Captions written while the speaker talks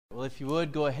Well, if you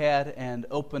would, go ahead and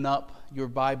open up your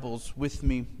Bibles with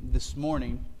me this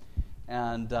morning.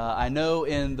 And I know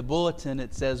in the bulletin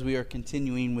it says we are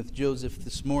continuing with Joseph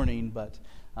this morning, but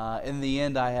in the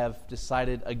end I have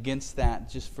decided against that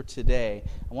just for today.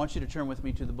 I want you to turn with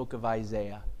me to the book of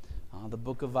Isaiah. The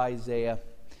book of Isaiah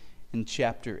in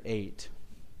chapter 8.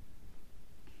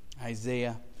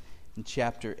 Isaiah in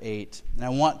chapter 8. And I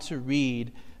want to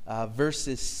read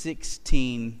verses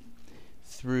 16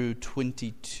 through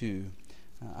 22.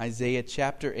 Isaiah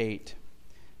chapter 8,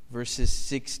 verses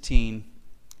 16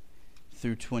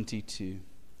 through 22.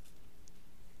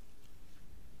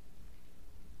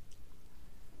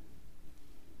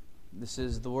 This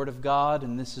is the Word of God,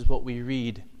 and this is what we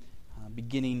read,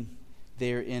 beginning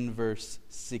there in verse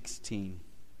 16.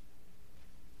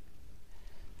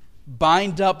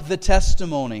 Bind up the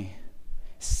testimony,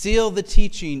 seal the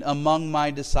teaching among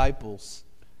my disciples.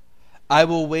 I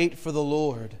will wait for the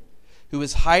Lord, who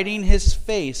is hiding his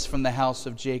face from the house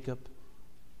of Jacob,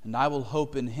 and I will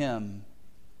hope in him.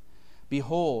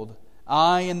 Behold,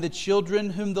 I and the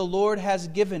children whom the Lord has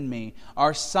given me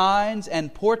are signs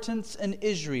and portents in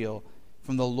Israel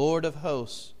from the Lord of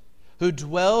hosts, who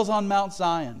dwells on Mount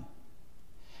Zion.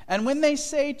 And when they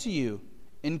say to you,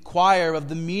 inquire of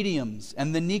the mediums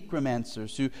and the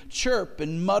necromancers who chirp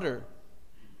and mutter,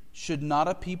 should not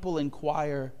a people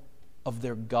inquire of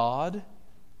their God?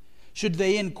 Should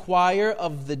they inquire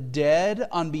of the dead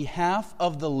on behalf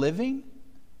of the living?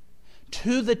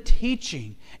 To the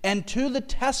teaching and to the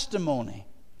testimony.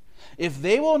 If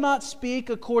they will not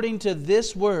speak according to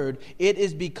this word, it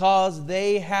is because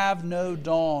they have no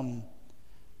dawn.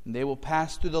 And they will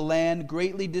pass through the land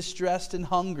greatly distressed and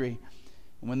hungry.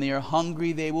 And when they are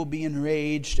hungry, they will be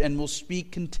enraged and will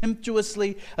speak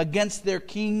contemptuously against their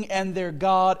king and their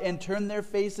God and turn their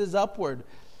faces upward.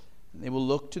 And they will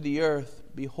look to the earth.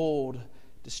 Behold,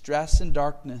 distress and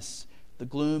darkness, the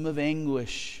gloom of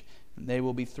anguish, and they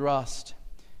will be thrust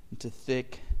into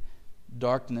thick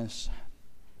darkness.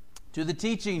 To the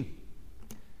teaching,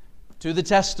 to the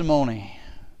testimony.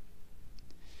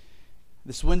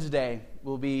 This Wednesday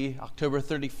will be October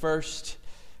 31st,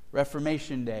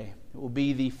 Reformation Day. It will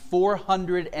be the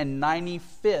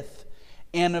 495th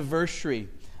anniversary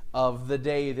of the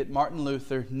day that Martin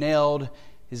Luther nailed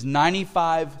his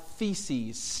 95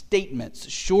 theses, statements,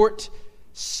 short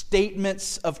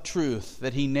statements of truth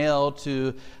that he nailed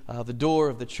to the door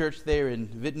of the church there in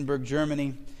Wittenberg,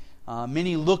 Germany.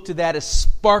 Many look to that as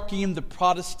sparking the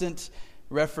Protestant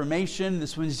Reformation.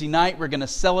 This Wednesday night we're going to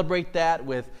celebrate that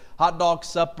with hot dog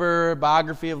supper,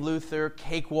 biography of Luther,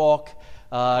 cakewalk,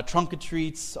 trunk or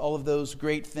treats, all of those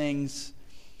great things.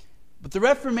 But the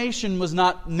Reformation was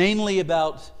not mainly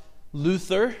about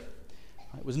Luther.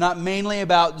 It was not mainly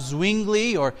about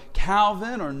Zwingli or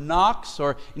Calvin or Knox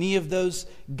or any of those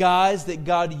guys that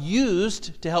God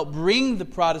used to help bring the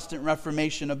Protestant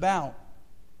Reformation about.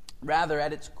 Rather,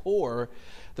 at its core,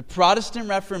 the Protestant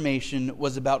Reformation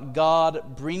was about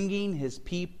God bringing His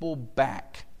people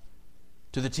back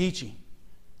to the teaching,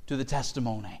 to the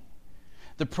testimony.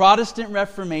 The Protestant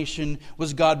Reformation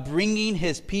was God bringing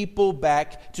His people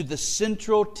back to the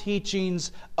central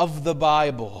teachings of the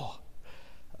Bible.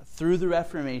 Through the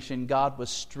Reformation, God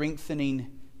was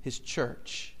strengthening His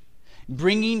church,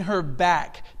 bringing her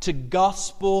back to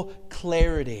gospel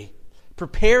clarity,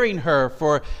 preparing her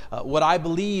for what I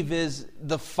believe is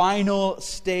the final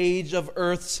stage of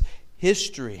Earth's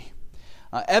history.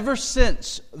 Ever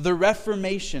since the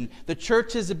Reformation, the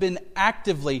churches have been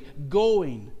actively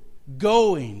going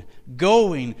to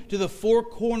the four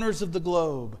corners of the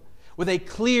globe with a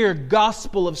clear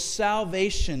gospel of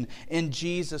salvation in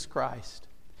Jesus Christ.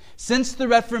 Since the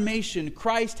Reformation,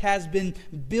 Christ has been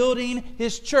building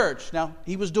His church. Now,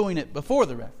 He was doing it before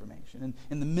the Reformation.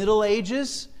 In the Middle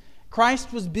Ages,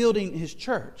 Christ was building His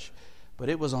church, but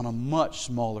it was on a much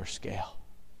smaller scale.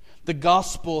 The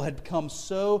gospel had become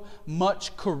so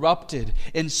much corrupted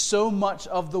in so much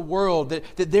of the world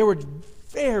that there were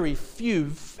very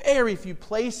few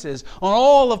places on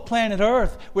all of planet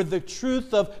Earth where the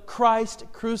truth of Christ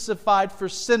crucified for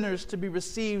sinners to be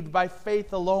received by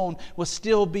faith alone was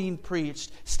still being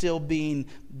preached, still being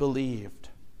believed.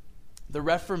 The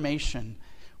Reformation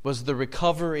was the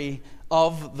recovery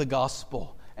of the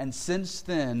gospel. And since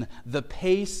then, the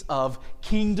pace of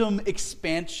kingdom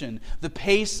expansion, the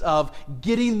pace of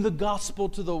getting the gospel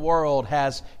to the world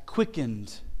has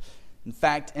quickened. In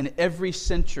fact, in every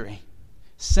century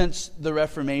since the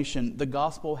Reformation, the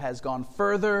gospel has gone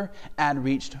further and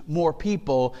reached more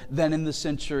people than in the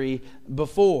century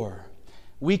before.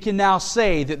 We can now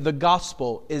say that the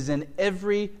gospel is in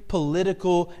every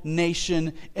political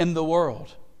nation in the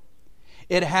world.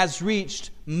 It has reached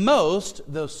most,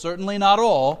 though certainly not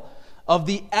all, of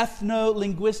the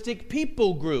ethno-linguistic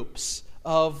people groups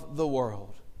of the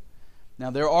world. Now,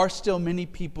 there are still many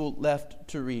people left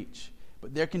to reach,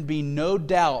 but there can be no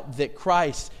doubt that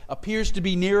Christ appears to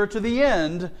be nearer to the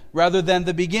end rather than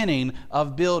the beginning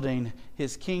of building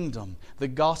His kingdom. The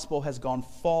gospel has gone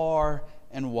far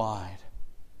and wide.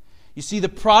 You see, the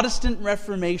Protestant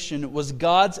Reformation was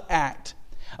God's act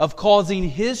of causing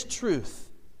His truth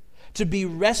to be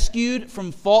rescued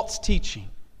from false teaching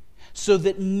so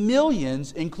that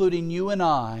millions, including you and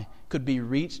I, could be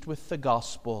reached with the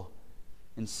gospel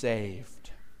and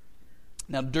saved.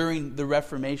 Now, during the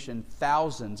Reformation,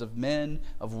 thousands of men,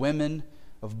 of women,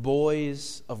 of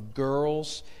boys, of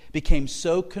girls became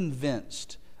so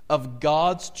convinced of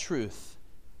God's truth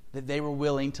that they were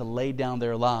willing to lay down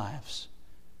their lives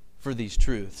for these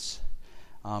truths.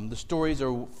 The stories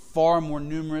are far more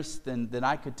numerous than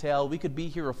I could tell. We could be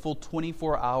here a full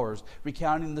 24 hours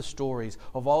recounting the stories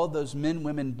of all of those men,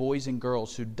 women, boys, and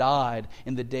girls who died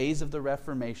in the days of the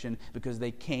Reformation because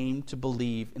they came to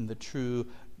believe in the true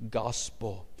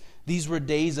gospel. These were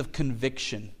days of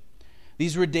conviction.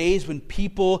 These were days when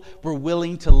people were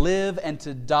willing to live and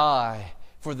to die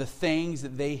for the things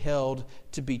that they held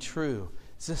to be true.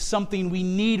 This is something we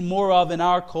need more of in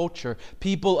our culture.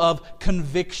 People of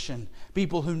conviction.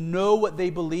 People who know what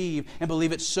they believe and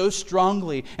believe it so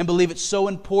strongly and believe it so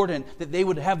important that they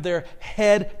would have their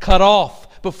head cut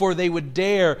off before they would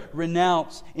dare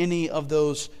renounce any of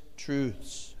those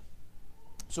truths.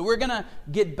 So we're going to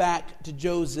get back to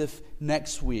Joseph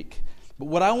next week. But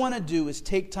what I want to do is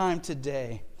take time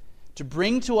today to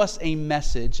bring to us a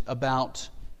message about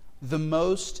the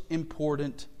most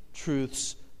important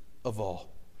truths of all.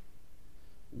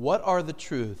 What are the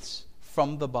truths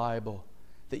from the Bible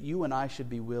that you and I should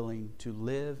be willing to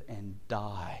live and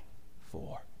die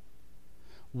for?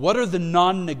 What are the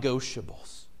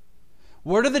non-negotiables?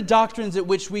 What are the doctrines at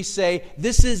which we say,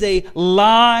 this is a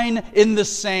line in the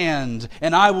sand,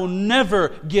 and I will never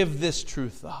give this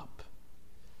truth up?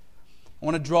 I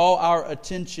want to draw our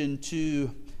attention to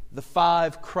the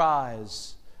 5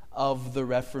 cries of the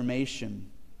Reformation.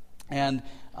 And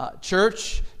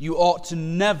church, you ought to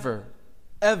never,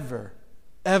 ever,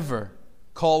 ever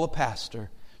call a pastor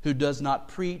who does not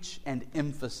preach and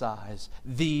emphasize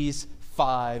these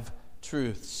 5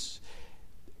 truths.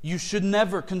 You should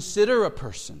never consider a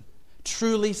person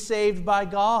truly saved by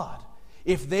God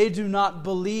if they do not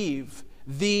believe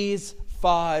these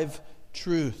 5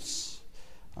 truths.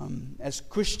 As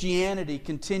Christianity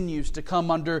continues to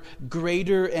come under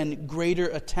greater and greater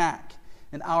attack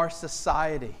in our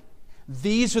society,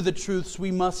 these are the truths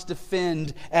we must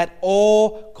defend at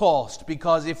all cost,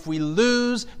 because if we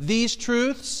lose these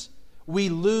truths, we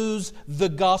lose the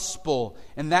gospel.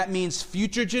 And that means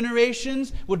future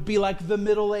generations would be like the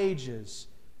Middle Ages,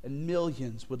 and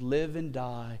millions would live and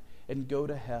die and go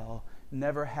to hell,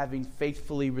 never having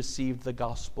faithfully received the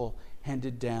gospel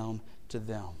handed down to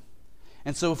them.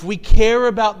 And so if we care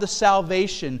about the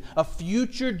salvation of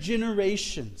future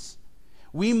generations,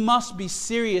 we must be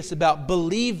serious about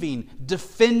believing,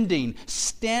 defending,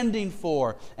 standing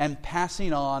for, and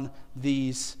passing on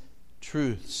these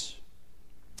truths.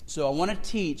 So I want to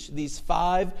teach these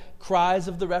 5 cries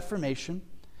of the Reformation.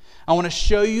 I want to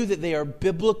show you that they are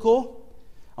biblical.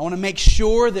 I want to make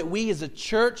sure that we as a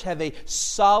church have a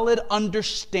solid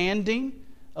understanding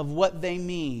of what they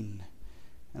mean.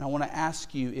 And I want to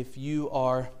ask you if you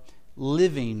are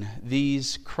living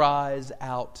these cries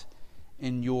out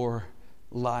in your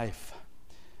life.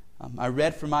 I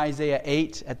read from Isaiah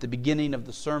 8 at the beginning of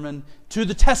the sermon to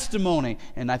the testimony,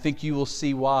 and I think you will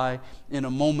see why in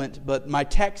a moment. But my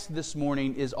text this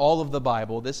morning is all of the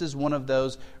Bible. This is one of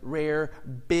those rare,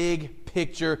 big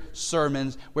picture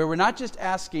sermons where we're not just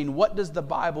asking, what does the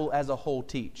Bible as a whole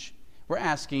teach? We're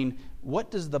asking,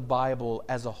 what does the Bible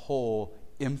as a whole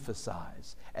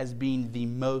emphasize as being the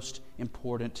most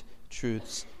important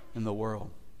truths in the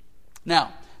world?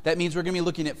 Now, that means we're going to be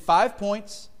looking at 5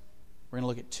 points. We're going to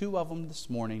look at 2 of them this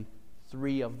morning,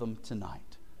 3 of them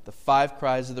tonight. The 5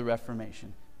 cries of the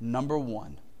Reformation. Number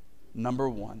one,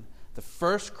 the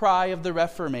first cry of the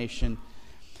Reformation,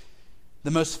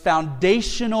 the most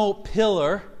foundational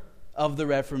pillar of the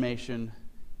Reformation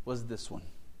was this one.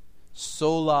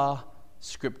 Sola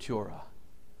Scriptura.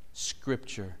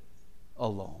 Scripture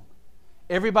alone.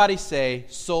 Everybody say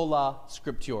Sola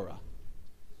Scriptura.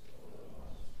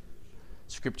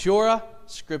 Scriptura,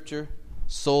 Scripture,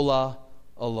 sola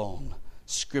alone.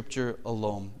 Scripture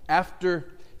alone. After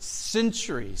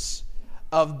centuries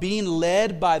of being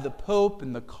led by the Pope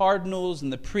and the cardinals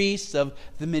and the priests of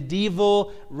the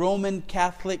medieval Roman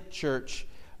Catholic Church,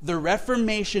 The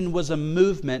Reformation was a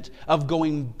movement of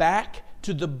going back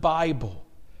to the Bible,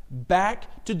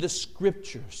 back to the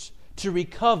Scriptures, to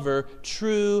recover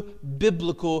true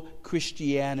biblical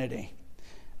Christianity.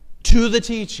 To the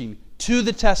teaching, to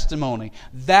the testimony.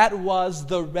 That was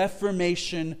the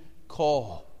Reformation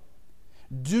call.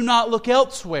 Do not look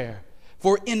elsewhere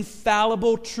for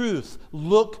infallible truth.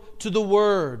 Look to the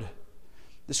Word.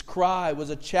 This cry was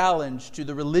a challenge to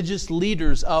the religious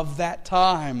leaders of that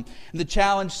time. And the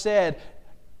challenge said,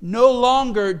 no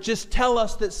longer just tell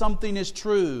us that something is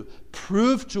true.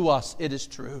 Prove to us it is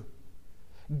true.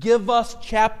 Give us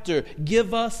chapter.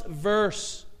 Give us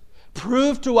verse.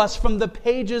 Prove to us from the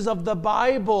pages of the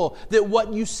Bible that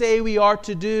what you say we are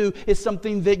to do is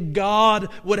something that God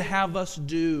would have us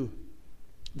do.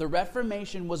 The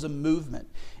Reformation was a movement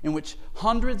in which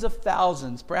hundreds of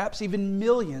thousands, perhaps even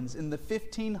millions in the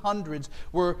 1500s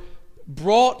were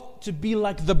brought to be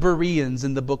like the Bereans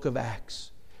in the book of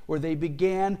Acts, where they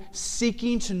began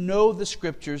seeking to know the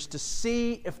Scriptures to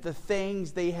see if the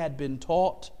things they had been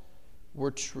taught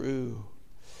were true.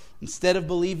 Instead of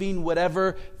believing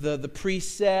whatever the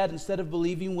priest said, instead of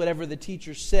believing whatever the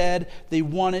teacher said, they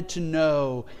wanted to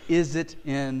know, is it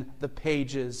in the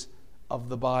pages of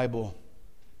the Bible?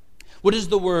 What does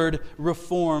the word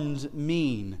reformed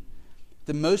mean?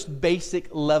 The most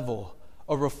basic level,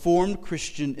 a reformed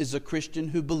Christian is a Christian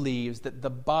who believes that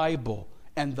the Bible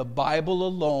and the Bible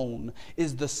alone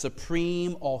is the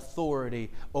supreme authority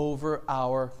over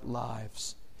our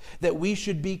lives. That we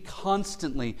should be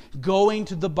constantly going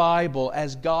to the Bible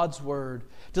as God's Word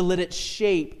to let it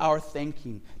shape our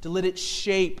thinking, to let it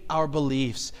shape our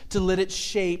beliefs, to let it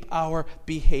shape our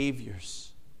behaviors.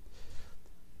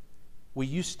 We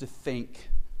used to think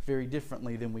very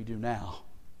differently than we do now.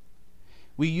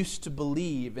 We used to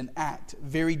believe and act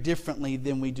very differently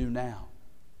than we do now.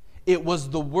 It was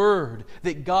the Word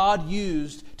that God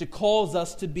used to cause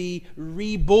us to be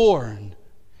reborn.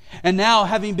 And now,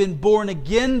 having been born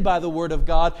again by the Word of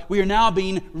God, we are now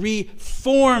being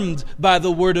reformed by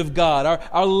the Word of God.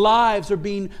 Our lives are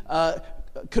being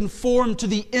conformed to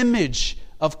the image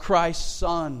of Christ's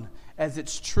Son as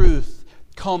its truth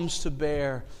comes to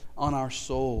bear on our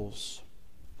souls.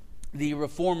 The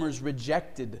Reformers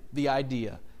rejected the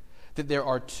idea that there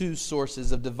are two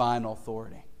sources of divine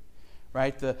authority.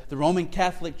 Right? The Roman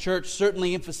Catholic Church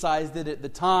certainly emphasized it at the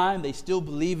time. They still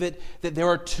believe it, that there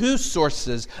are two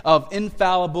sources of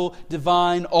infallible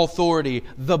divine authority.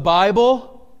 The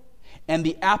Bible and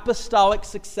the apostolic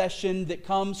succession that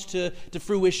comes to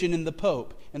fruition in the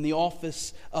Pope and the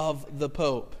office of the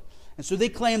Pope. And so they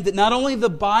claimed that not only the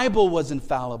Bible was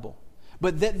infallible,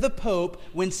 but that the Pope,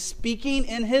 when speaking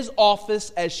in his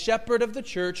office as shepherd of the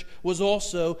church, was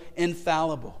also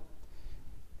infallible.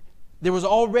 There was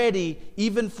already,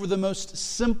 even for the most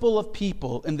simple of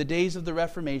people in the days of the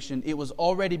Reformation, it was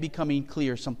already becoming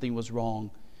clear something was wrong,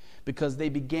 because they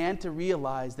began to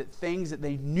realize that things that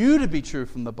they knew to be true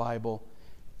from the Bible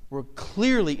were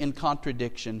clearly in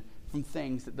contradiction from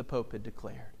things that the Pope had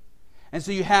declared. And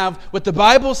so you have what the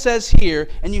Bible says here,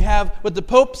 and you have what the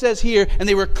Pope says here, and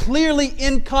they were clearly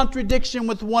in contradiction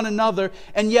with one another,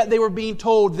 and yet they were being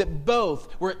told that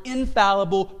both were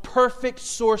infallible, perfect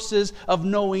sources of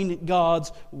knowing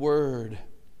God's Word.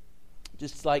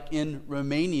 Just like in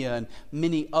Romania and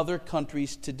many other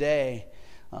countries today,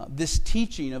 this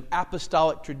teaching of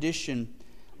apostolic tradition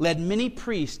led many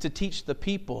priests to teach the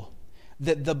people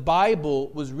that the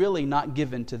Bible was really not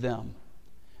given to them.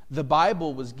 The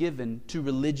Bible was given to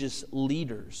religious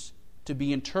leaders to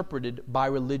be interpreted by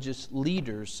religious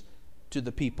leaders to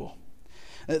the people.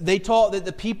 They taught that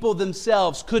the people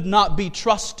themselves could not be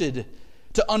trusted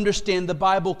to understand the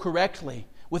Bible correctly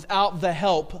without the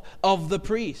help of the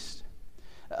priest.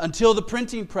 Until the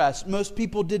printing press, most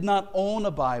people did not own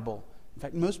a Bible. In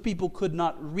fact, most people could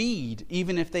not read,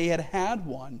 even if they had had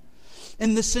one.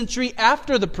 In the century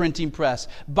after the printing press,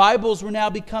 Bibles were now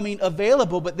becoming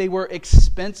available, but they were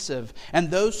expensive. And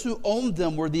those who owned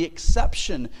them were the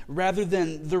exception rather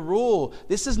than the rule.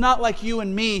 This is not like you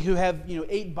and me who have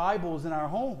 8 Bibles in our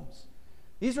homes.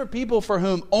 These were people for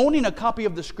whom owning a copy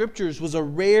of the Scriptures was a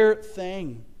rare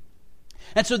thing.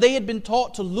 And so they had been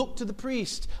taught to look to the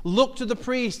priest. Look to the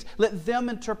priest. Let them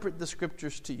interpret the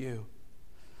Scriptures to you.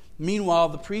 Meanwhile,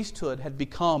 the priesthood had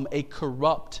become a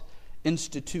corrupt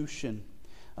institution.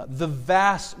 The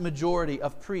vast majority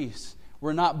of priests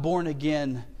were not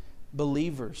born-again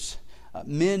believers.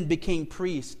 Men became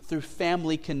priests through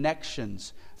family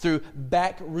connections, through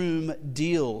backroom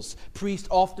deals. Priests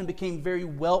often became very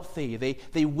wealthy.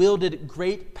 They wielded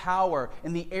great power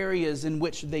in the areas in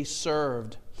which they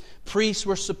served. Priests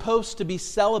were supposed to be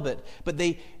celibate, but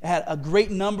they had a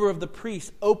great number of the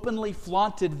priests openly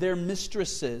flaunted their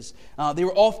mistresses. They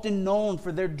were often known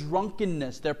for their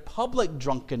drunkenness, their public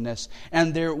drunkenness,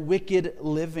 and their wicked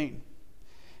living.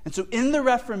 And so in the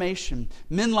Reformation,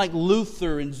 men like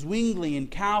Luther and Zwingli and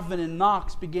Calvin and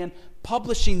Knox began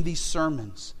publishing these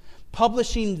sermons,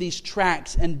 publishing these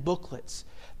tracts and booklets,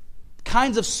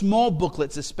 kinds of small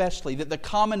booklets especially, that the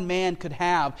common man could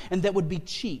have and that would be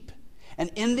cheap. And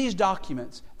in these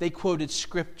documents, they quoted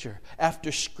Scripture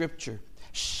after Scripture,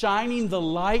 shining the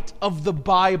light of the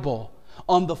Bible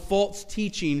on the false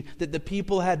teaching that the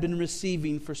people had been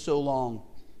receiving for so long.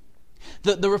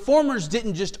 The Reformers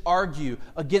didn't just argue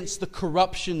against the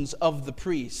corruptions of the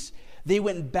priests. They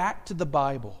went back to the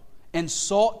Bible and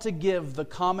sought to give the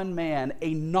common man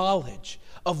a knowledge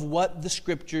of what the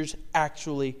Scriptures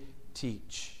actually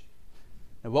teach.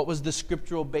 Now, what was the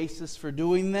scriptural basis for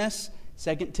doing this?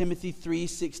 2 Timothy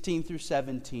 3:16 through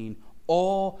 17.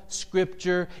 All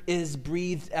Scripture is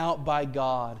breathed out by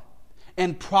God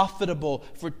and profitable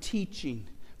for teaching,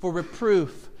 for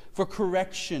reproof, for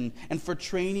correction, and for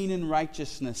training in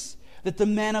righteousness, that the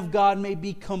man of God may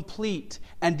be complete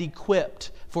and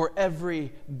equipped for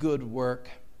every good work.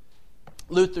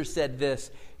 Luther said this.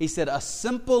 He said, "A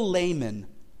simple layman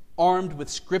armed with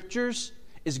Scriptures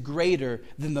is greater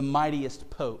than the mightiest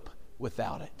pope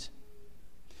without it."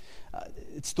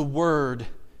 It's the Word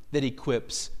that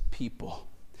equips people.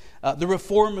 The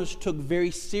Reformers took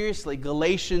very seriously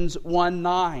Galatians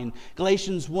 1:9.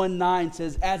 Galatians 1:9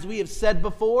 says, "As we have said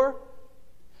before,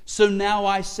 so now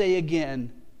I say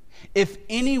again, if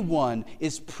anyone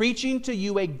is preaching to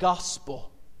you a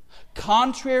gospel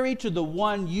contrary to the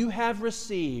one you have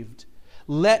received,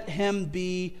 let him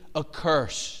be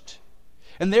accursed."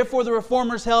 And therefore the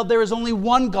Reformers held there is only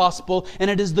one gospel, and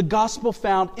it is the gospel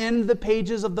found in the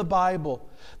pages of the Bible.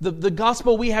 The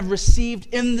gospel we have received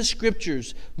in the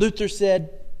Scriptures. Luther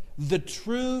said, "The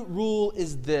true rule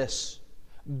is this: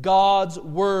 God's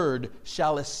word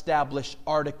shall establish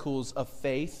articles of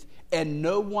faith, and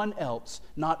no one else,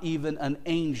 not even an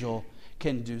angel,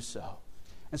 can do so."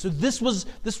 And so this was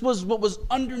what was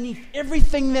underneath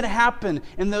everything that happened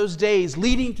in those days,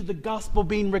 leading to the gospel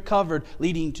being recovered,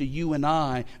 leading to you and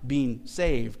I being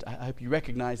saved. I hope you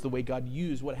recognize the way God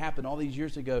used what happened all these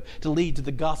years ago to lead to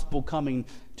the gospel coming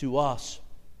to us.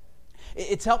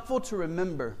 It's helpful to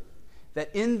remember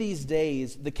that in these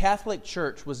days, the Catholic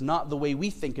Church was not the way we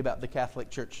think about the Catholic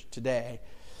Church today.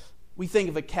 We think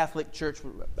of a Catholic Church,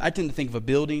 I tend to think of a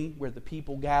building where the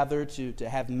people gather to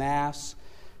have Mass.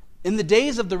 In the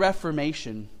days of the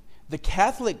Reformation, the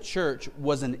Catholic Church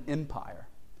was an empire.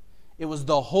 It was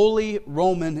the Holy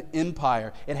Roman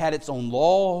Empire. It had its own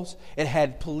laws. It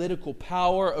had political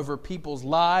power over people's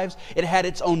lives. It had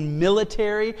its own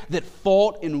military that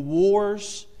fought in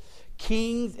wars.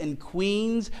 Kings and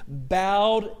queens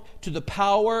bowed to the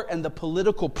power and the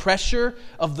political pressure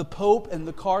of the Pope and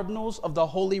the cardinals of the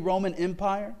Holy Roman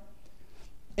Empire.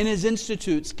 In his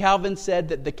Institutes, Calvin said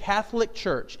that the Catholic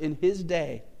Church in his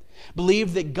day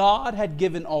believed that God had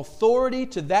given authority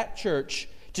to that church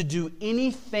to do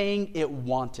anything it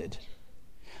wanted.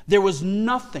 There was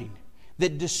nothing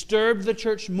that disturbed the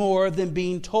church more than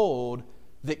being told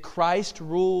that Christ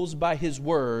rules by His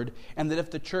Word, and that if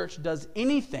the church does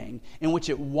anything in which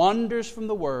it wanders from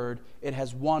the Word, it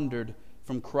has wandered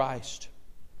from Christ.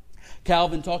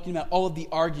 Calvin, talking about all of the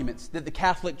arguments that the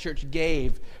Catholic Church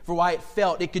gave for why it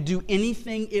felt it could do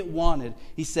anything it wanted,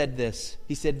 he said this.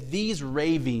 He said, "These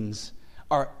ravings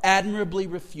are admirably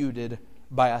refuted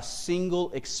by a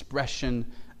single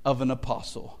expression of an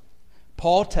apostle.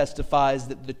 Paul testifies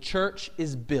that the church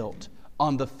is built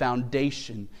on the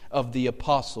foundation of the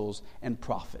apostles and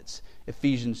prophets."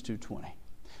 Ephesians 2:20.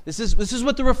 This is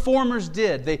what the Reformers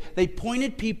did. They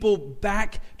pointed people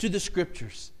back to the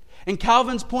Scriptures. And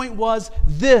Calvin's point was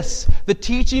this: the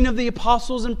teaching of the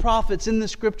apostles and prophets in the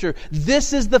Scripture.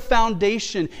 This is the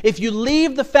foundation. If you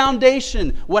leave the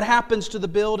foundation, what happens to the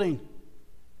building?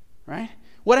 Right?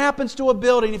 What happens to a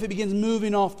building if it begins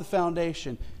moving off the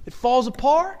foundation? It falls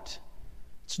apart.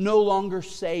 It's no longer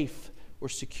safe or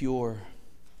secure.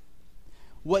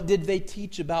 What did they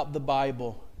teach about the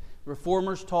Bible?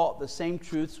 Reformers taught the same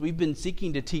truths we've been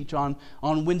seeking to teach on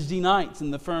Wednesday nights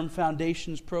in the Firm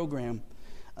Foundations program.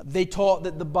 They taught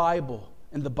that the Bible,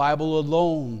 and the Bible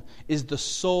alone, is the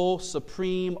sole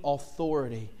supreme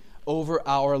authority over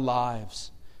our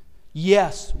lives.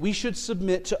 Yes, we should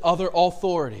submit to other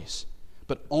authorities,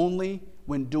 but only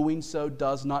when doing so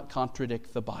does not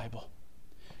contradict the Bible.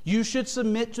 You should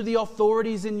submit to the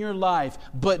authorities in your life,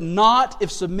 but not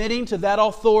if submitting to that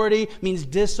authority means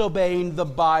disobeying the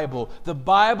Bible. The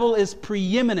Bible is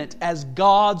preeminent as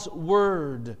God's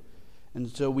Word. And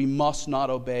so we must not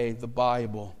obey the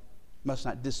Bible, must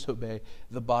not disobey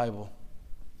the Bible.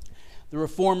 The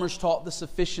Reformers taught the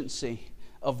sufficiency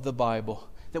of the Bible,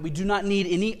 that we do not need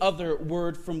any other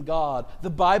word from God. The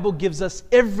Bible gives us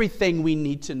everything we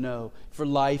need to know for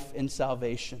life and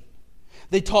salvation.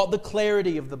 They taught the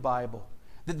clarity of the Bible,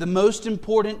 that the most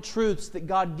important truths that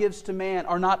God gives to man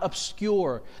are not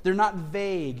obscure, they're not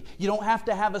vague. You don't have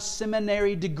to have a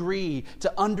seminary degree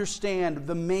to understand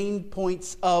the main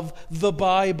points of the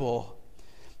Bible.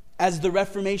 As the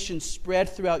Reformation spread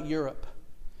throughout Europe,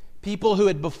 people who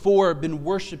had before been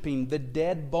worshiping the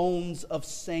dead bones of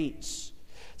saints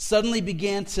suddenly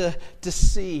began to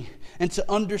see and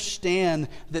to understand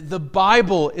that the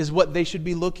Bible is what they should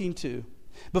be looking to.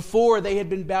 Before, they had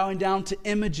been bowing down to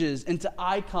images and to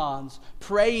icons,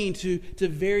 praying to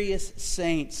various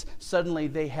saints. Suddenly,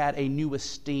 they had a new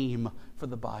esteem for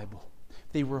the Bible.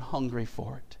 They were hungry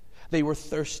for it. They were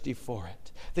thirsty for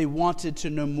it. They wanted to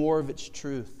know more of its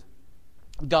truth.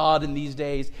 God, in these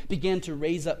days, began to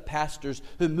raise up pastors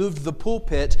who moved the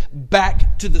pulpit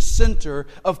back to the center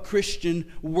of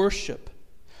Christian worship.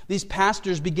 These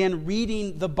pastors began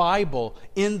reading the Bible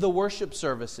in the worship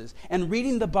services and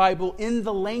reading the Bible in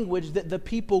the language that the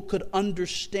people could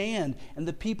understand. And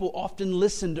the people often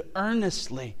listened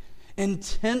earnestly,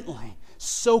 intently,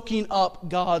 soaking up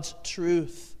God's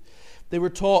truth. They were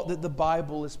taught that the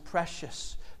Bible is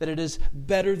precious, that it is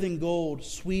better than gold,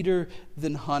 sweeter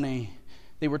than honey.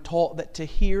 They were taught that to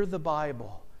hear the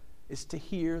Bible is to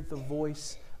hear the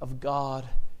voice of God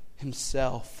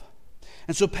Himself.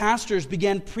 And so pastors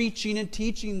began preaching and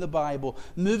teaching the Bible,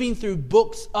 moving through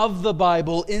books of the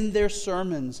Bible in their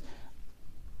sermons.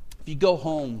 If you go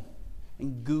home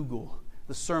and Google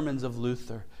the sermons of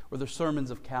Luther or the sermons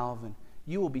of Calvin,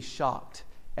 you will be shocked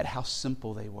at how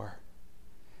simple they were.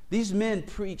 These men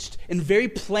preached in very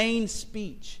plain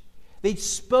speech. They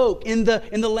spoke in the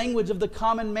language of the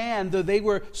common man, though they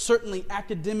were certainly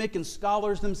academic and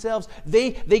scholars themselves.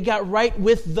 They got right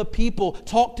with the people,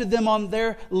 talked to them on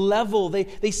their level.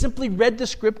 They simply read the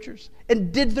Scriptures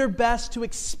and did their best to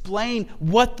explain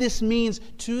what this means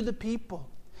to the people.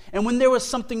 And when there was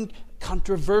something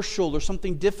controversial or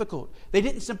something difficult, they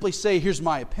didn't simply say, "Here's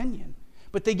my opinion,"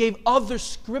 but they gave other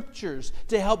Scriptures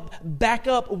to help back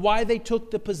up why they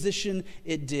took the position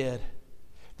it did.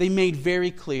 They made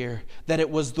very clear that it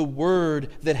was the Word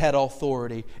that had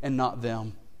authority and not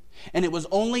them. And it was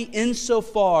only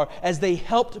insofar as they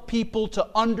helped people to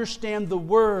understand the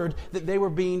Word that they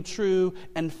were being true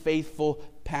and faithful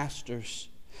pastors.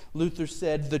 Luther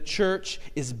said, "The church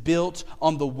is built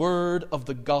on the word of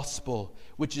the gospel,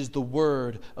 which is the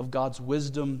word of God's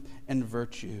wisdom and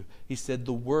virtue." He said,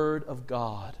 "The word of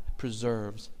God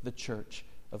preserves the church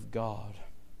of God."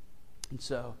 And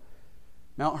so,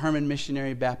 Mount Hermon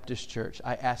Missionary Baptist Church,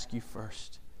 I ask you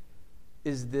first,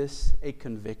 is this a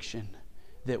conviction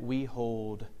that we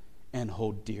hold and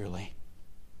hold dearly?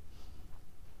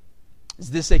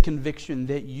 Is this a conviction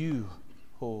that you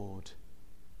hold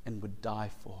and would die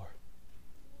for?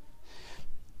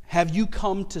 Have you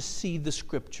come to see the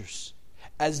Scriptures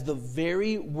as the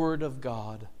very Word of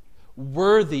God,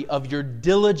 worthy of your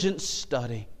diligent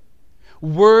study,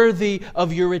 worthy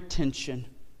of your attention?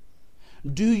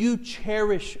 Do you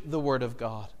cherish the Word of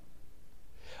God?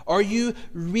 Are you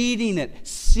reading it,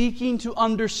 seeking to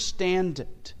understand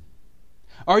it?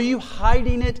 Are you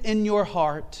hiding it in your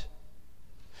heart?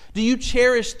 Do you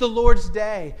cherish the Lord's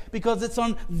Day? Because it's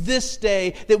on this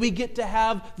day that we get to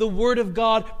have the Word of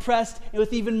God pressed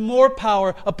with even more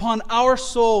power upon our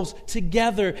souls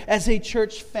together as a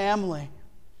church family.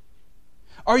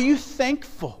 Are you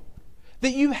thankful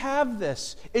that you have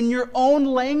this in your own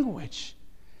language?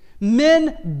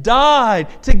 Men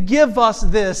died to give us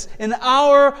this in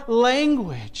our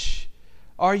language.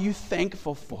 Are you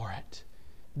thankful for it?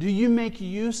 Do you make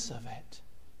use of it?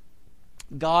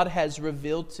 God has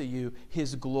revealed to you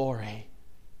His glory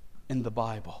in the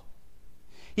Bible.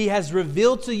 He has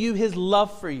revealed to you His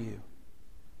love for you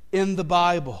in the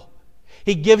Bible.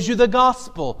 He gives you the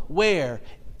gospel. Where?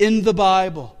 In the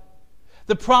Bible.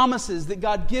 The promises that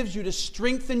God gives you to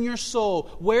strengthen your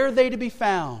soul, where are they to be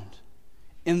found?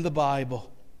 In the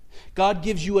Bible. God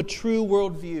gives you a true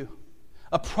worldview,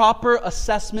 a proper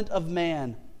assessment of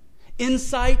man,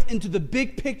 insight into the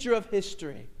big picture of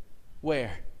history.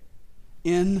 Where?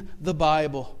 In the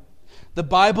Bible. The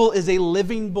Bible is a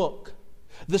living book.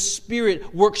 The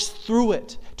Spirit works through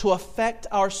it to affect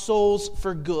our souls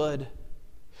for good.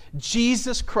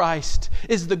 Jesus Christ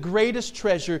is the greatest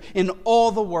treasure in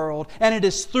all the world. And it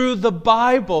is through the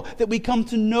Bible that we come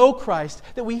to know Christ,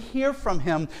 that we hear from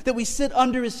Him, that we sit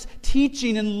under His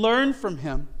teaching and learn from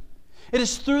Him. It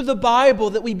is through the Bible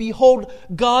that we behold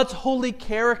God's holy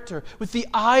character with the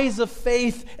eyes of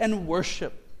faith and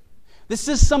worship. This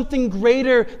is something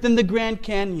greater than the Grand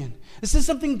Canyon. This is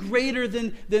something greater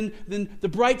than the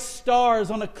bright stars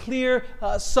on a clear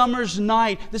summer's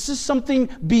night. This is something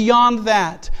beyond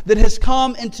that has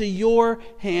come into your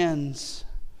hands.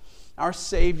 Our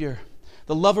Savior,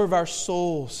 the lover of our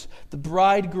souls, the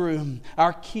bridegroom,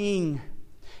 our King.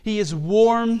 He is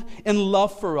warm in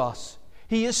love for us.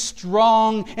 He is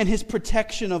strong in His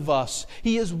protection of us.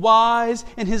 He is wise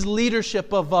in His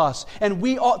leadership of us. And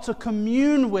we ought to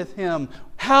commune with Him.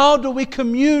 How do we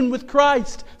commune with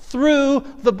Christ? Through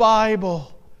the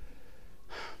Bible.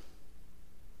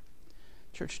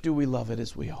 Church, do we love it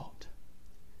as we ought?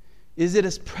 Is it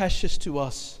as precious to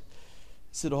us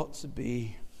as it ought to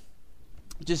be?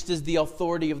 Just as the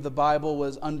authority of the Bible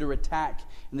was under attack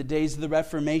in the days of the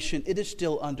Reformation, it is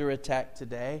still under attack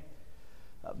today.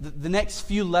 The next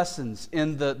few lessons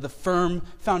in the firm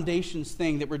foundations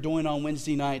thing that we're doing on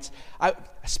Wednesday nights, I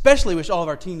especially wish all of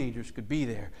our teenagers could be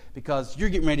there, because you're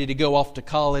getting ready to go off to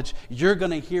college. You're going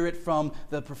to hear it from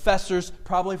the professors,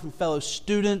 probably from fellow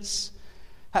students.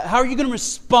 How are you going to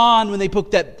respond when they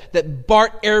put that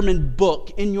Bart Ehrman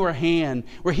book in your hand,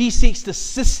 where he seeks to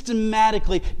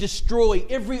systematically destroy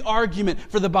every argument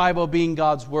for the Bible being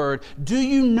God's Word? Do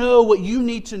you know what you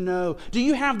need to know? Do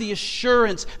you have the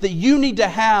assurance that you need to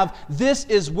have, this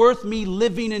is worth me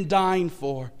living and dying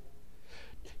for?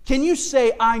 Can you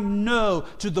say, I know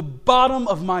to the bottom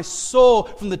of my soul,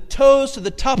 from the toes to the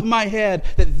top of my head,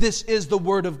 that this is the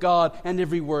Word of God and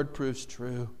every word proves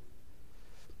true?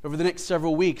 Over the next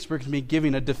several weeks, we're going to be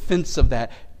giving a defense of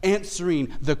that,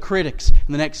 answering the critics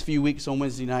in the next few weeks on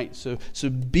Wednesday night. So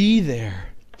be there.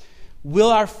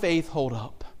 Will our faith hold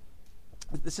up?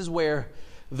 This is where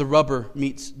the rubber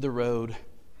meets the road.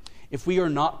 If we are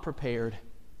not prepared,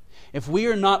 if we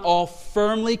are not all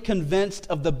firmly convinced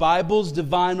of the Bible's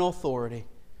divine authority,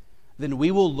 then we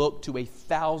will look to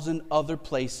 1,000 other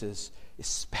places,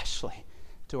 especially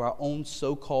to our own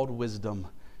so-called wisdom,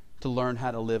 to learn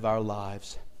how to live our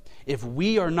lives. If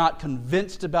we are not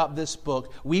convinced about this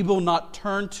book, we will not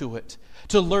turn to it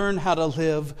to learn how to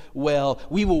live well.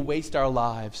 We will waste our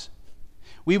lives.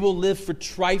 We will live for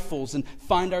trifles and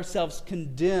find ourselves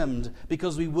condemned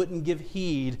because we wouldn't give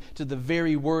heed to the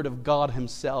very Word of God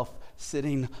Himself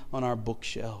sitting on our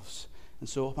bookshelves. And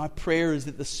so my prayer is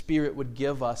that the Spirit would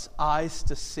give us eyes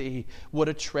to see what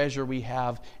a treasure we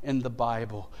have in the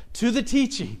Bible. To the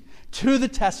teaching, to the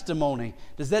testimony.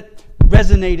 Does that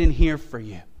resonate in here for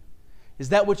you? Is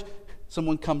that what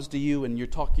someone comes to you and you're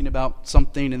talking about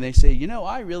something and they say,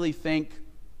 I really think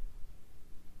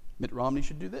Mitt Romney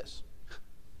should do this.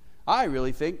 I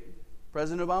really think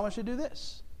President Obama should do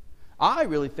this. I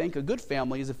really think a good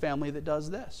family is a family that does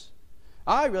this.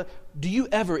 Do you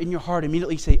ever in your heart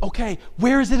immediately say, okay,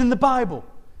 where is it in the Bible?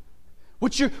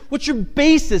 What's your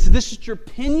basis? Is this just your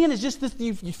opinion? Is just this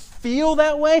you feel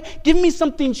that way? Give me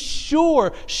something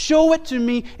sure. Show it to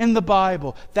me in the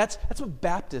Bible. That's what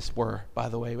Baptists were, by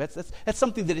the way. That's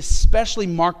something that especially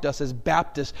marked us as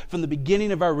Baptists from the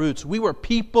beginning of our roots. We were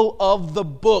people of the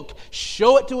book.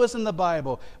 Show it to us in the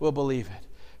Bible. We'll believe it.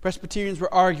 Presbyterians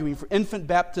were arguing for infant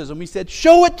baptism. We said,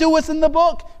 show it to us in the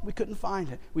book. We couldn't find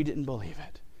it. We didn't believe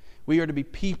it. We are to be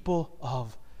people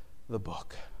of the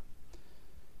book.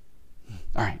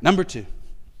 All right, number two.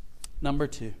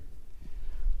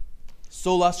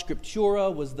 Sola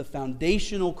Scriptura was the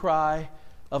foundational cry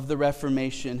of the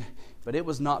Reformation, but it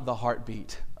was not the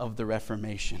heartbeat of the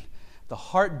Reformation. The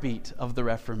heartbeat of the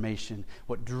Reformation,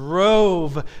 what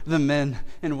drove the men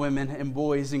and women and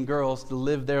boys and girls to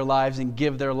live their lives and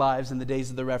give their lives in the days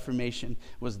of the Reformation,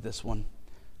 was this one.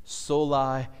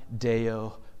 Soli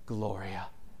Deo Gloria.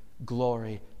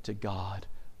 Glory to God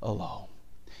alone.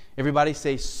 Everybody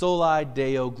say, Soli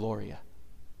Deo Gloria.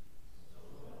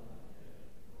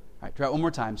 All right, try it one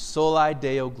more time. Soli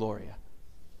Deo Gloria.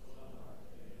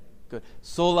 Good.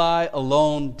 Soli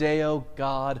alone, Deo,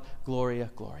 God, Gloria,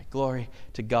 glory. Glory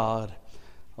to God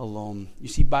alone. You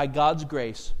see, by God's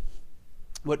grace,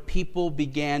 what people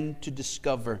began to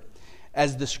discover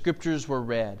as the Scriptures were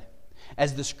read,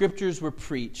 as the Scriptures were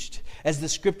preached, as the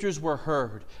Scriptures were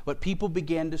heard, what people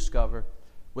began to discover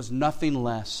was nothing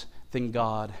less than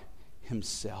God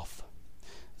Himself.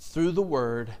 Through the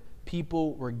Word,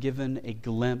 people were given a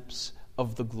glimpse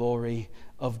of the glory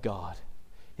of God,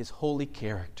 His holy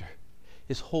character,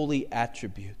 His holy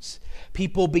attributes.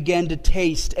 People began to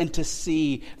taste and to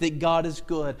see that God is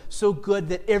good, so good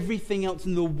that everything else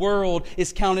in the world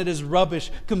is counted as rubbish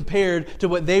compared to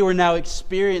what they were now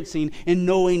experiencing in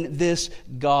knowing this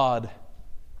God.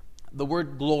 The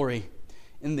word glory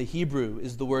in the Hebrew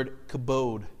is the word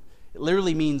kabod. It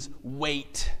literally means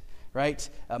weight. Right?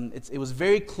 It was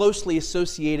very closely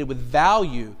associated with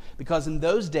value, because in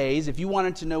those days, if you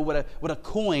wanted to know what a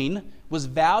coin was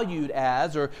valued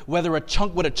as, or what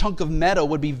a chunk of metal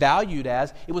would be valued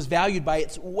as, it was valued by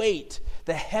its weight.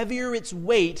 The heavier its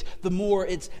weight, the more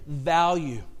its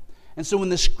value. And so when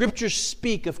the Scriptures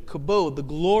speak of kabod, the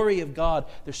glory of God,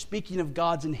 they're speaking of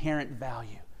God's inherent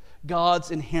value, God's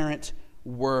inherent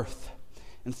worth.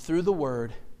 And through the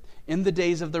Word, in the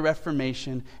days of the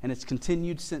Reformation, and it's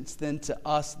continued since then to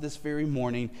us this very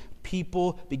morning,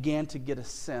 people began to get a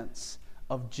sense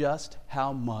of just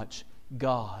how much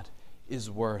God is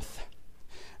worth.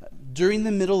 During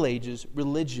the Middle Ages,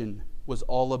 religion was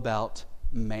all about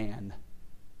man.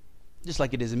 Just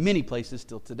like it is in many places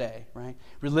still today, right?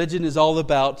 Religion is all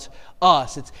about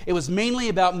us. It was mainly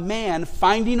about man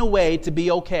finding a way to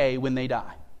be okay when they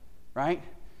die, right?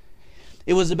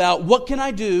 It was about, what can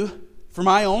I do for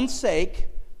my own sake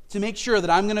to make sure that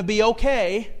I'm going to be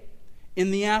okay in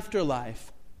the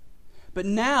afterlife. But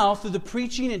now, through the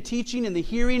preaching and teaching and the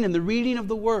hearing and the reading of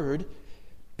the Word,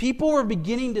 people were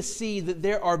beginning to see that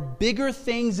there are bigger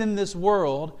things in this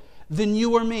world than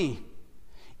you or me.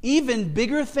 Even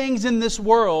bigger things in this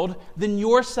world than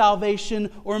your salvation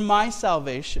or my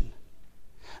salvation.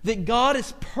 That God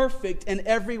is perfect in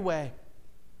every way.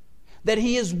 That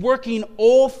He is working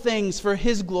all things for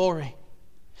His glory.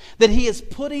 That He is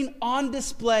putting on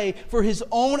display for His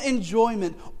own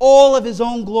enjoyment all of His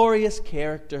own glorious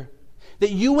character.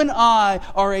 That you and I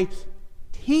are a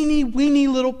teeny weeny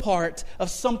little part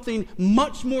of something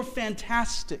much more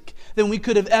fantastic than we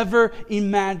could have ever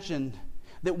imagined.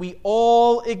 That we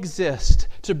all exist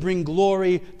to bring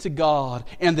glory to God,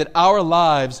 and that our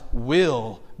lives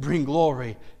will bring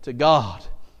glory to God.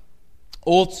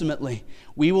 Ultimately,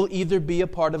 we will either be a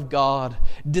part of God,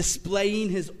 displaying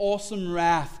His awesome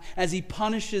wrath as He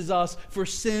punishes us for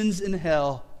sins in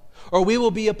hell, or we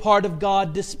will be a part of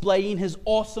God displaying His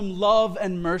awesome love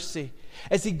and mercy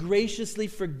as He graciously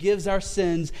forgives our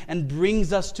sins and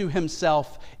brings us to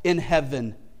Himself in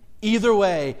heaven. Either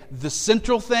way, the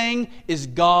central thing is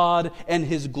God and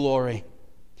His glory.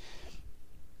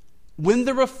 When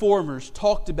the Reformers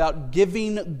talked about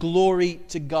giving glory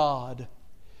to God,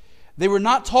 they were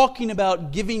not talking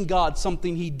about giving God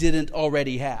something He didn't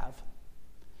already have.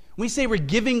 When we say we're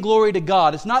giving glory to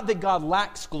God, it's not that God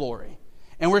lacks glory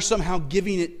and we're somehow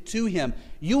giving it to Him.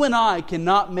 You and I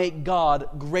cannot make God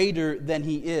greater than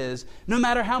He is, no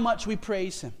matter how much we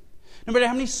praise Him, no matter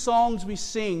how many songs we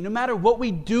sing, no matter what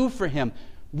we do for Him.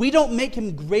 We don't make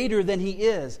Him greater than He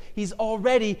is. He's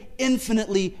already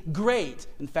infinitely great.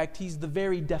 In fact, He's the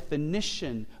very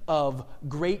definition of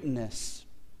greatness.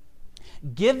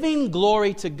 Giving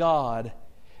glory to God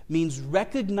means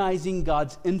recognizing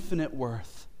God's infinite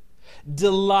worth,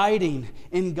 delighting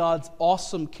in God's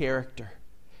awesome character,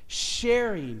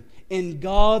 sharing in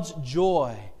God's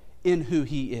joy in who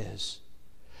He is.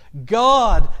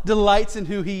 God delights in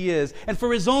who He is, and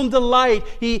for His own delight,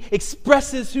 He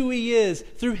expresses who He is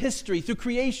through history, through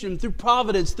creation, through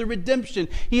providence, through redemption.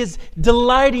 He is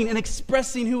delighting and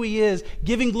expressing who He is.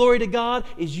 Giving glory to God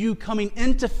is you coming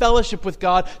into fellowship with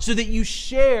God so that you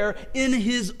share in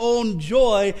His own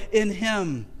joy in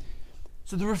Him.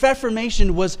 So the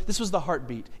Reformation was the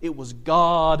heartbeat. It was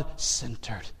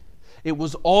God-centered. It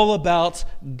was all about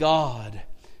God.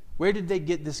 Where did they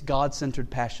get this God-centered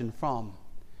passion from?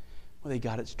 Well, they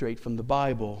got it straight from the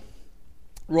Bible.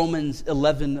 Romans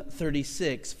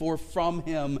 11:36, for from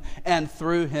Him and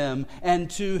through Him and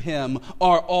to Him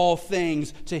are all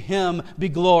things. To Him be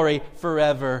glory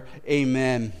forever.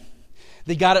 Amen.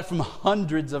 They got it from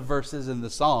hundreds of verses in the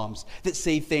Psalms that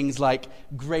say things like,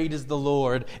 great is the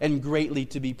Lord and greatly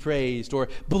to be praised, or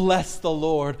bless the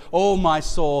Lord, O my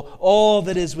soul, all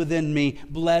that is within me,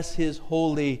 bless His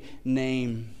holy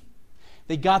name.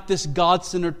 They got this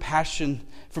God-centered passion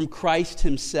from Christ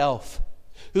Himself,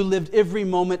 who lived every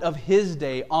moment of His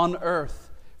day on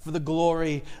earth for the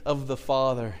glory of the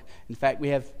Father. In fact, we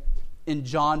have in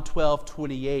John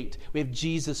 12:28, we have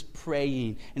Jesus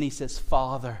praying, and He says,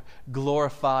 Father,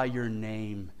 glorify your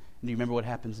name. And do you remember what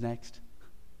happens next?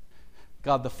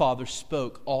 God the Father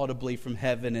spoke audibly from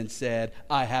heaven and said,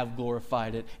 I have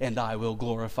glorified it, and I will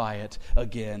glorify it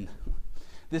again.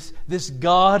 This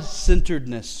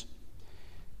God-centeredness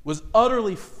was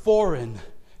utterly foreign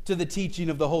to the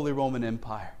teaching of the Holy Roman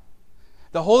Empire.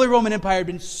 The Holy Roman Empire had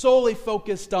been solely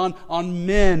focused on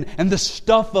men and the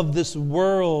stuff of this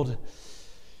world.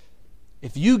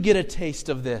 If you get a taste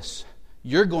of this,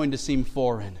 you're going to seem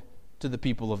foreign to the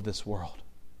people of this world.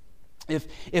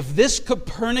 If this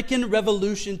Copernican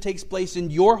revolution takes place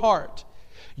in your heart,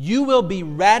 you will be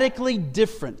radically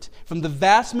different from the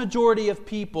vast majority of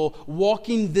people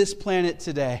walking this planet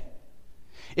today.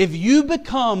 If you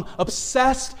become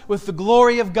obsessed with the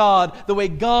glory of God, the way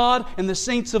God and the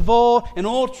saints of old and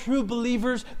all true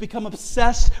believers become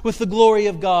obsessed with the glory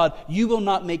of God, you will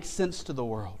not make sense to the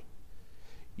world.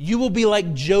 You will be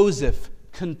like Joseph,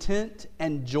 content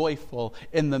and joyful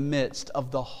in the midst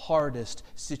of the hardest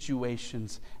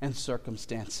situations and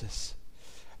circumstances.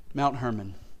 Mount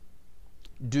Hermon,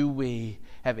 do we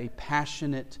have a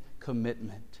passionate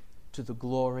commitment to the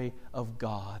glory of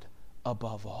God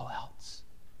above all else?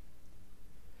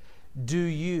 Do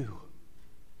you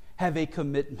have a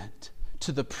commitment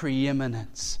to the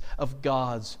preeminence of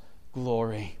God's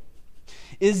glory?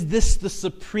 Is this the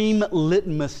supreme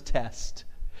litmus test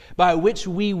by which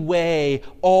we weigh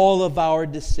all of our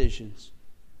decisions?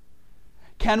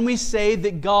 Can we say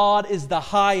that God is the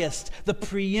highest, the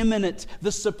preeminent,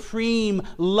 the supreme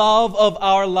love of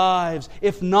our lives?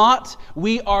 If not,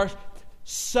 we are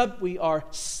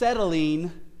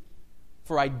settling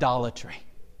for idolatry.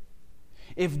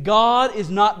 If God is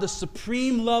not the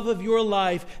supreme love of your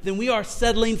life, then we are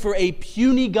settling for a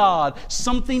puny God,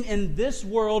 something in this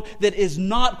world that is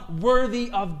not worthy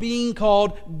of being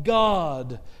called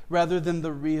God, rather than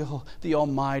the real, the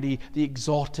almighty, the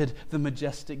exalted, the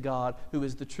majestic God who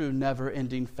is the true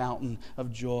never-ending fountain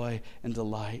of joy and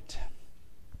delight.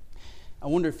 I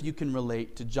wonder if you can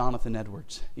relate to Jonathan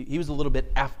Edwards. He was a little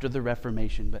bit after the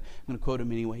Reformation, but I'm going to quote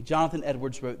him anyway. Jonathan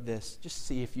Edwards wrote this. Just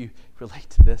see if you relate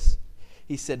to this.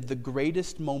 He said, the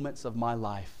greatest moments of my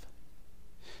life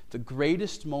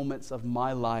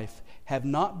have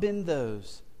not been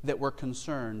those that were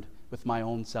concerned with my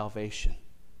own salvation,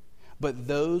 but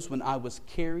those when I was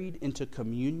carried into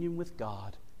communion with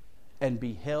God and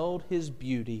beheld His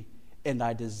beauty and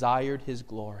I desired His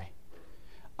glory.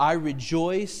 I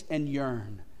rejoice and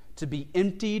yearn to be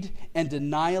emptied and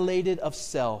annihilated of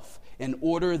self in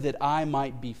order that I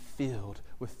might be filled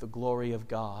with the glory of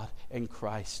God and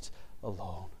Christ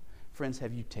alone. Friends,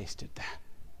 have you tasted that?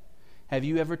 Have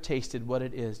you ever tasted what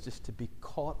it is just to be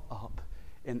caught up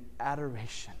in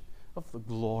adoration of the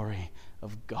glory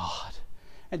of God?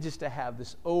 And just to have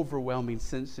this overwhelming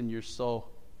sense in your soul,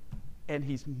 and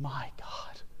He's my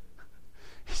God.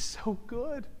 He's so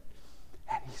good,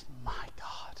 and He's my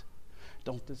God.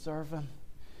 Don't deserve Him.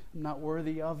 I'm not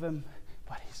worthy of Him,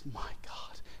 but He's my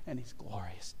God, and He's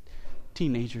glorious.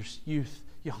 Teenagers, youth,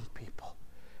 young people,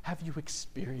 have you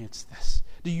experienced this?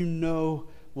 Do you know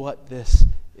what this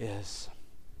is?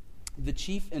 The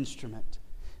chief instrument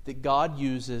that God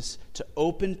uses to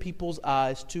open people's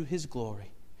eyes to His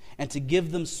glory and to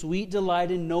give them sweet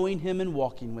delight in knowing Him and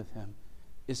walking with Him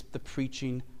is the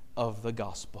preaching of the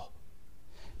gospel.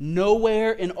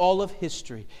 Nowhere in all of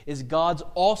history is God's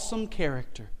awesome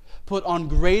character put on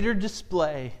greater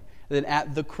display than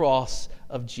at the cross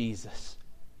of Jesus.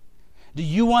 Do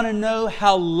you want to know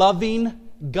how loving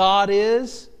God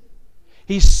is?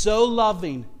 He's so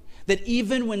loving that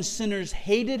even when sinners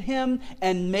hated Him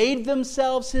and made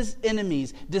themselves His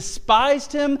enemies,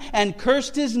 despised Him and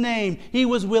cursed His name, He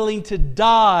was willing to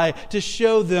die to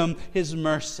show them His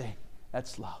mercy.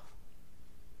 That's love.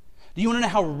 Do you want to know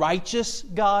how righteous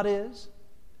God is?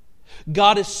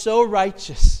 God is so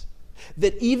righteous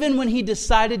that even when He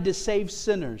decided to save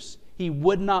sinners, He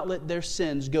would not let their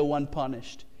sins go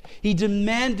unpunished. He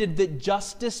demanded that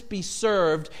justice be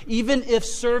served, even if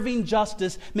serving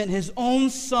justice meant His own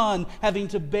Son having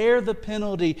to bear the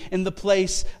penalty in the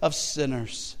place of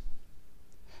sinners.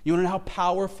 You want to know how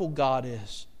powerful God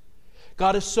is?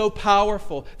 God is so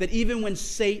powerful that even when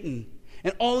Satan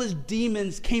and all his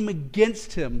demons came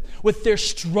against Him with their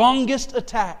strongest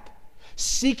attack,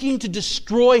 seeking to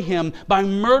destroy Him by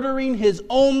murdering His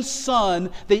own Son,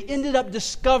 they ended up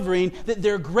discovering that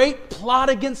their great plot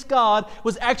against God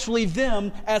was actually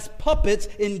them as puppets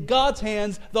in God's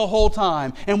hands the whole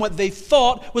time. And what they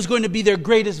thought was going to be their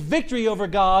greatest victory over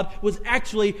God was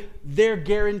actually their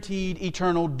guaranteed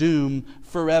eternal doom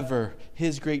forever,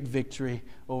 His great victory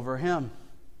over him.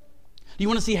 Do you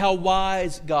want to see how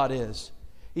wise God is?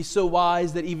 He's so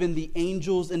wise that even the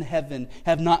angels in heaven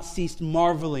have not ceased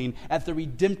marveling at the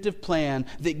redemptive plan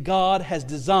that God has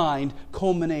designed,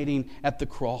 culminating at the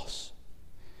cross.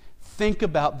 Think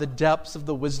about the depths of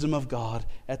the wisdom of God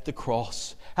at the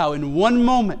cross. How in one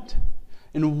moment,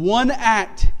 in one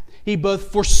act, He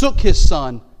both forsook His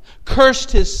Son,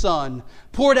 cursed His Son,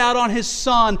 poured out on His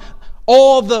Son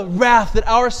all the wrath that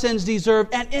our sins deserve,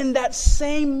 and in that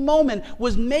same moment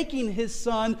was making His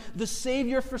Son the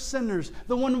Savior for sinners,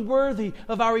 the one worthy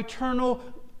of our eternal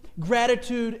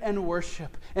gratitude and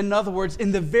worship. In other words,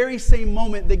 in the very same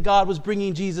moment that God was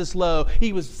bringing Jesus low,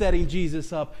 He was setting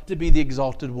Jesus up to be the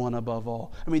exalted one above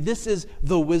all. I mean, this is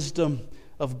the wisdom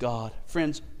of God.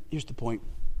 Friends, here's the point.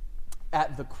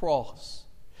 At the cross,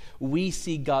 we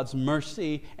see God's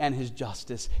mercy and His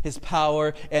justice, His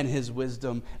power and His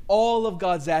wisdom. All of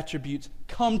God's attributes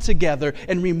come together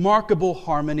in remarkable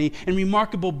harmony and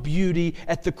remarkable beauty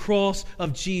at the cross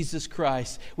of Jesus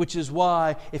Christ, which is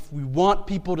why if we want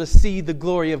people to see the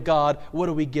glory of God, what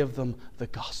do we give them? The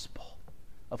gospel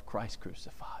of Christ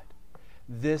crucified.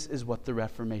 This is what the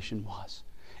Reformation was.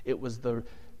 It was the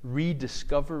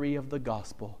rediscovery of the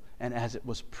gospel, and as it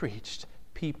was preached,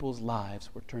 people's lives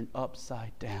were turned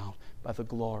upside down by the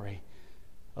glory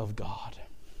of God.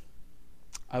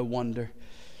 I wonder,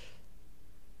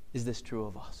 is this true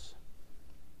of us?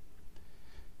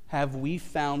 Have we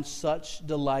found such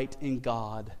delight in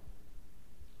God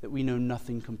that we know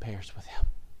nothing compares with Him?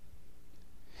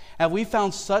 Have we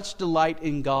found such delight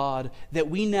in God that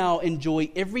we now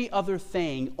enjoy every other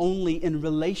thing only in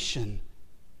relation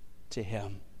to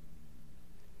Him?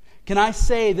 Can I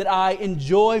say that I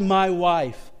enjoy my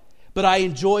wife, but I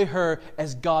enjoy her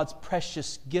as God's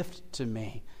precious gift to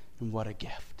me? And what a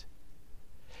gift.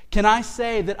 Can I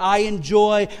say that I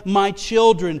enjoy my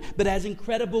children, but as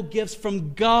incredible gifts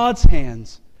from God's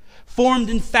hands, formed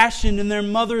and fashioned in their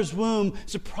mother's womb,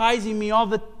 surprising me all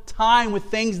the time with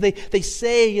things they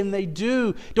say and they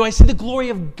do? Do I see the glory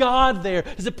of God there?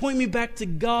 Does it point me back to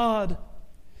God?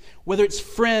 Whether it's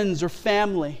friends or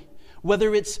family,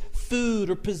 whether it's food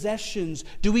or possessions,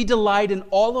 do we delight in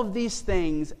all of these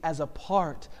things as a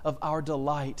part of our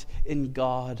delight in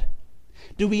God?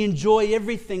 Do we enjoy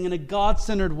everything in a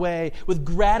God-centered way with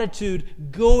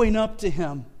gratitude going up to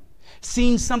Him,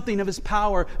 seeing something of His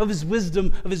power, of His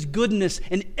wisdom, of His goodness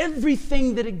in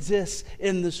everything that exists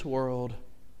in this world?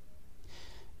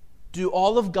 Do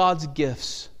all of God's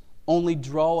gifts only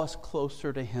draw us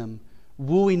closer to Him,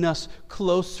 wooing us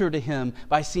closer to Him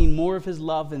by seeing more of His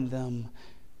love in them?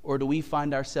 Or do we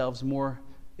find ourselves more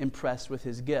impressed with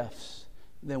His gifts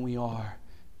than we are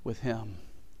with Him?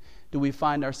 Do we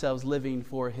find ourselves living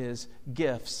for His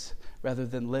gifts rather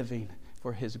than living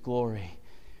for His glory?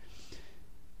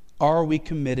 Are we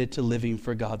committed to living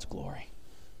for God's glory?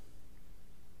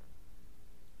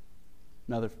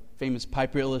 Another famous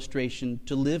Piper illustration: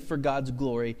 to live for God's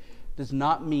glory does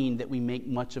not mean that we make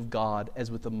much of God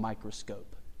as with a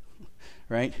microscope,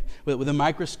 right? With a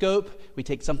microscope, we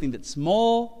take something that's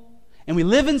small and we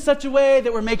live in such a way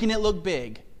that we're making it look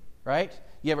big, right?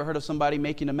 You ever heard of somebody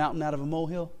making a mountain out of a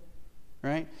molehill?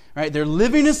 Right? They're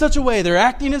living in such a way, they're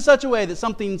acting in such a way that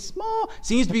something small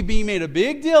seems to be being made a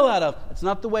big deal out of. That's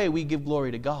not the way we give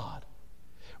glory to God.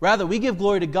 Rather, we give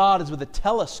glory to God as with a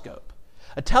telescope.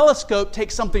 A telescope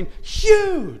takes something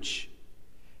huge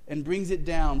and brings it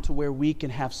down to where we can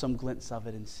have some glimpse of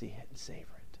it and see it and savor it.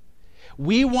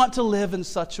 We want to live in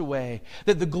such a way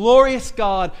that the glorious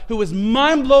God, who is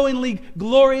mind-blowingly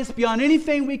glorious beyond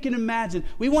anything we can imagine,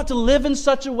 we want to live in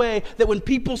such a way that when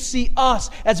people see us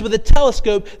as with a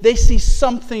telescope, they see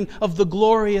something of the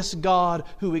glorious God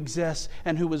who exists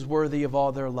and who is worthy of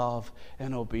all their love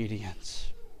and obedience.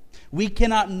 We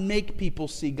cannot make people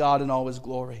see God in all His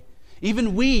glory.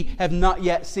 Even we have not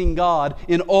yet seen God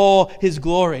in all His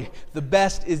glory. The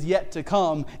best is yet to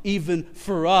come, even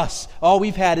for us. All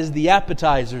we've had is the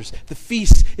appetizers. The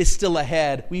feast is still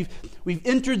ahead. We've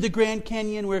entered the Grand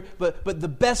Canyon, but the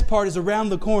best part is around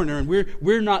the corner, and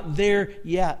we're not there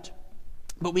yet.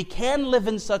 But we can live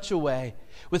in such a way,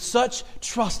 with such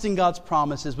trust in God's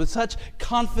promises, with such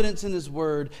confidence in His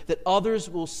Word, that others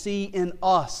will see in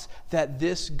us that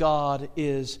this God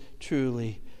is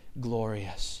truly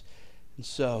glorious. And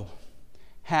so,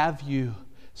 have you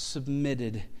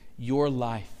submitted your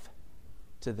life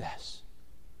to this?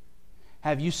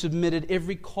 Have you submitted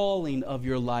every calling of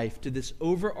your life to this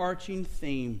overarching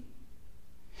theme?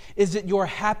 Is it your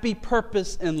happy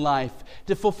purpose in life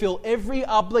to fulfill every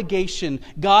obligation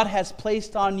God has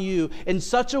placed on you in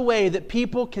such a way that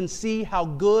people can see how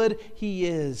good He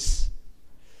is?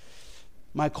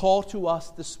 My call to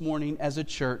us this morning as a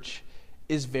church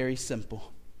is very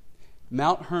simple.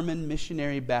 Mount Hermon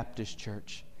Missionary Baptist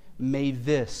Church, may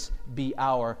this be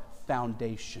our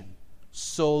foundation.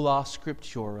 Sola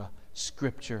Scriptura,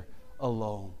 Scripture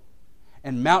alone.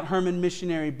 And Mount Hermon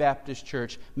Missionary Baptist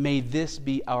Church, may this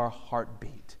be our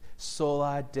heartbeat.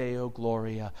 Sola Deo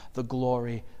Gloria, the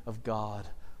glory of God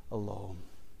alone.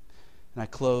 And I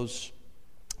close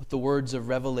with the words of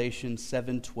Revelation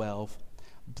 7:12.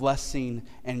 blessing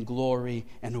and glory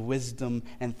and wisdom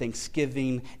and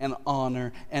thanksgiving and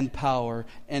honor and power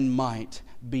and might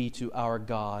be to our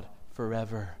God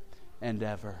forever and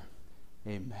ever.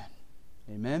 Amen.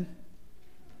 Amen.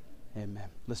 Amen.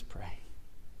 Let's pray.